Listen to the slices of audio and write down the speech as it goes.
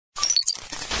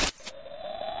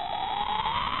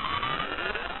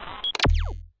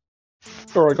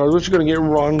Alright guys, we're just going to get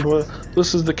right into it.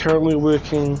 This is the currently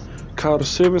working car to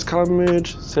service car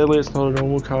merge. Sadly it's not a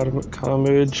normal car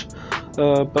merge.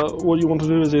 But what you want to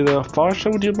do is either fast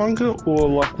travel to your bunker or,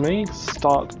 like me,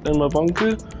 start in my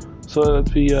bunker. So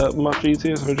it'd be much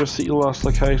easier. So just set your last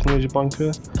location as your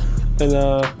bunker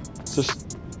and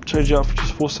just change it up for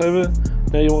just force saver.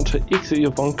 Now you want to exit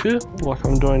your bunker like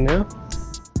I'm doing now.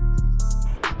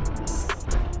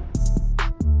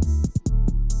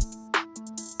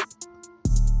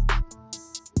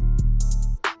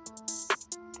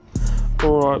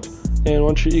 Alright, and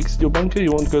once you exit your bunker,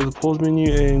 you want to go to the pause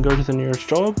menu and go to the nearest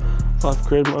job. I've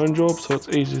created my own job, so it's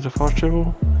easy to fast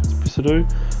travel. It's best to do.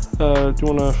 You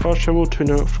want to fast travel, turn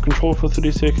it off control for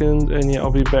 30 seconds, and yeah, I'll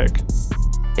be back.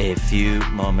 A few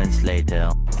moments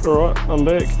later. Alright, I'm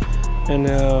back, and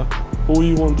now all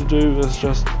you want to do is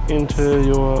just enter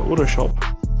your auto shop.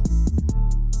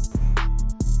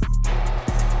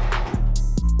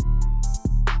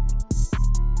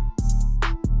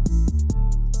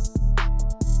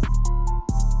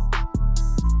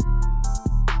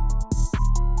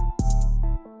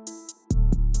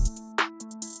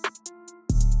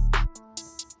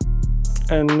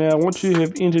 And now once you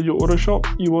have entered your auto shop,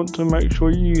 you want to make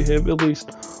sure you have at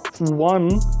least one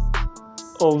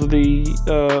of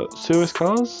the service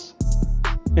cars,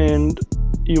 and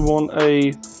you want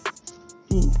a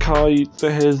car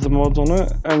that has the mods on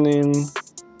it, and then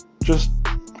just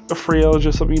a free Elegy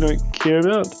or something you don't care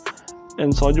about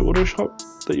inside your auto shop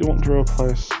that you want to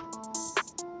replace.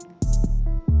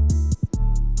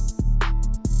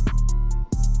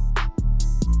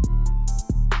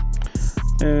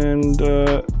 And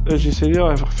as you see there,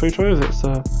 I have a photo. That's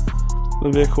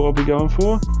the vehicle I'll be going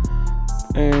for,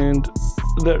 and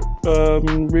that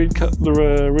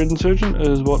red insurgent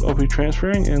is what I'll be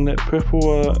transferring, and that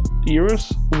purple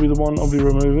Eurus will be the one I'll be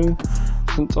removing,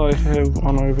 since I have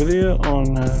one over there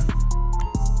on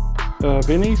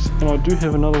Benny's, and I do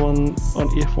have another one on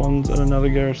F1's in another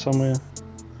garage somewhere.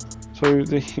 So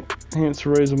hence the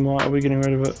reason why I'll be getting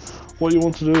rid of it. What you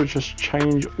want to do is just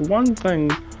change one thing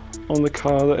on the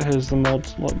car that has the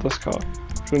mods like this car.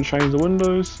 You can change the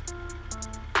windows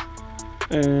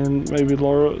and maybe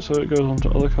lower it so it goes onto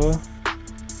the other car.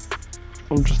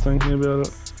 I'm just thinking about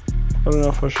it. I don't know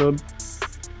if I should.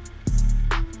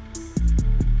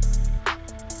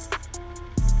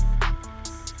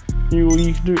 You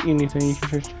can do anything, you can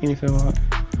change anything like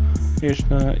that. Yes,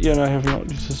 no, yeah, no, I have not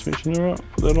used suspension. Alright,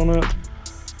 put that on it.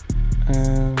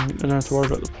 And I don't have to worry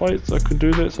about the plates. I could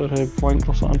do that so I'd have blank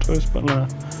Los Santos, but no.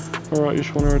 Alright, you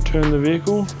just want to return the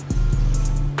vehicle.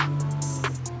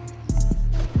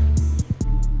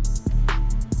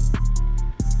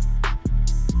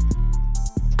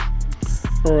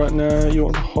 Alright, now you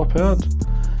want to hop out,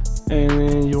 and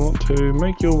then you want to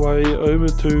make your way over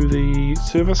to the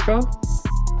service car.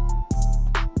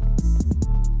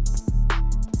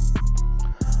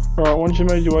 Alright, once you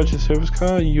made your way to the service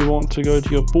car, you want to go to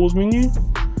your pause menu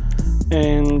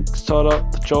and start up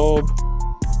the job.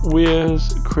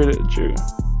 Where's credit due?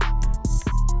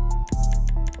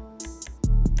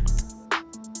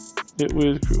 Yeah,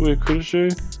 where credit due? You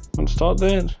want to start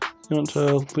that. You want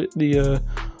to let the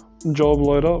job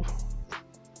load up.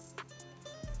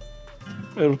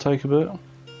 It'll take a bit.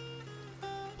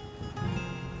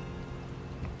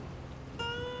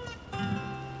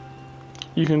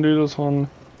 You can do this on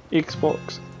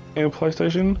Xbox and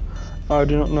PlayStation. I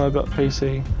do not know about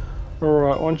PC.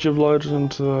 Alright, once you've loaded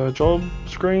into the job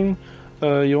screen,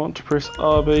 you want to press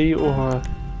RB or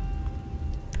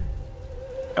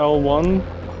L1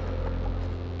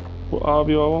 or RB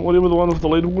L1, whatever the one with the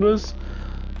leaderboard is,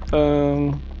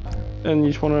 and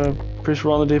you just want to press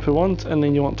run the depot once, and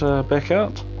then you want to back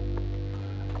out,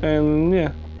 and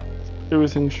yeah,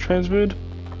 everything's transferred.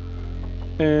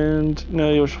 And now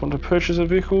you just want to purchase a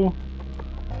vehicle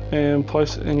and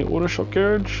place it in your auto shop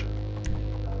garage.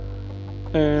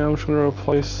 And I'm just going to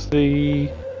replace the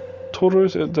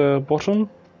tortos at the bottom.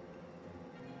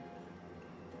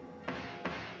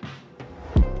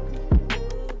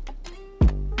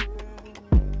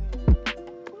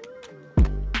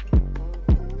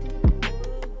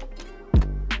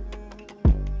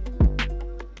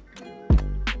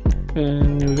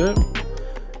 And there we go.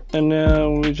 And now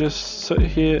we just sit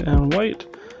here and wait.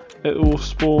 It will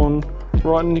spawn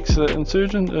right next to that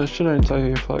insurgent. It should only take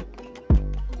you like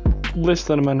less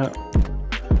than a minute.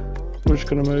 We're just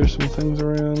going to move some things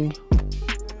around.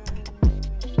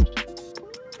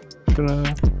 Just going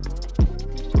to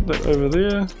put that over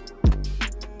there.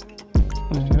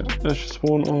 Yeah, it should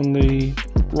spawn on the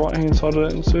right hand side of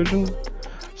that insurgent.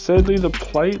 Sadly, the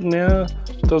plate now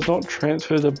does not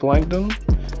transfer to Blackline.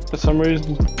 For some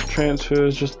reason,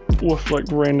 transfers just with like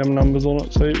random numbers on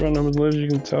it, so random numbers and letters, you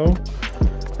can tell.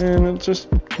 And it's just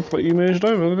completely merged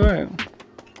over, look at that.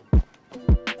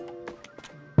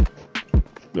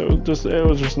 It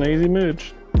was just an easy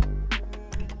merge.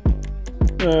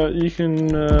 You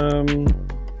can,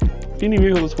 any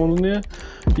vehicle that spawns in there,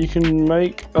 you can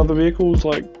make other vehicles,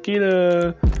 like get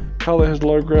a car that has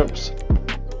low grips,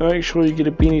 make sure you get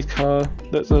a Benny's car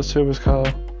that's a service car,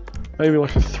 maybe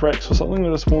like a Thrax or something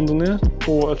that spawns in there,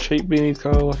 or a cheap Benny's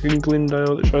car like in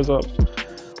Glendale that shows up,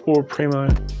 or a Primo,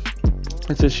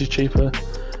 it's actually cheaper.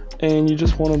 And you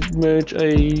just want to merge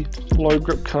a low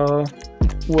grip car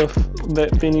with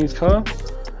that Benny's car,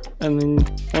 and then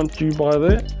once you buy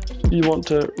that, you want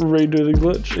to redo the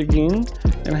glitch again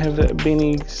and have that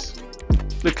Benny's,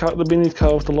 the Benny's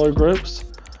car with the low grips,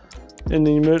 and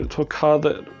then you merge it to a car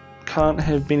that can't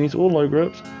have Benny's or low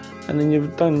grips, and then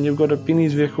you've got a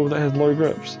Benny's vehicle that has low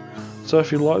grips. So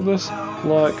if you like this,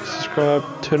 like, subscribe,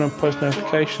 turn on post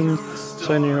notifications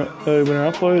so you know when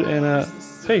I upload,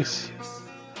 and peace.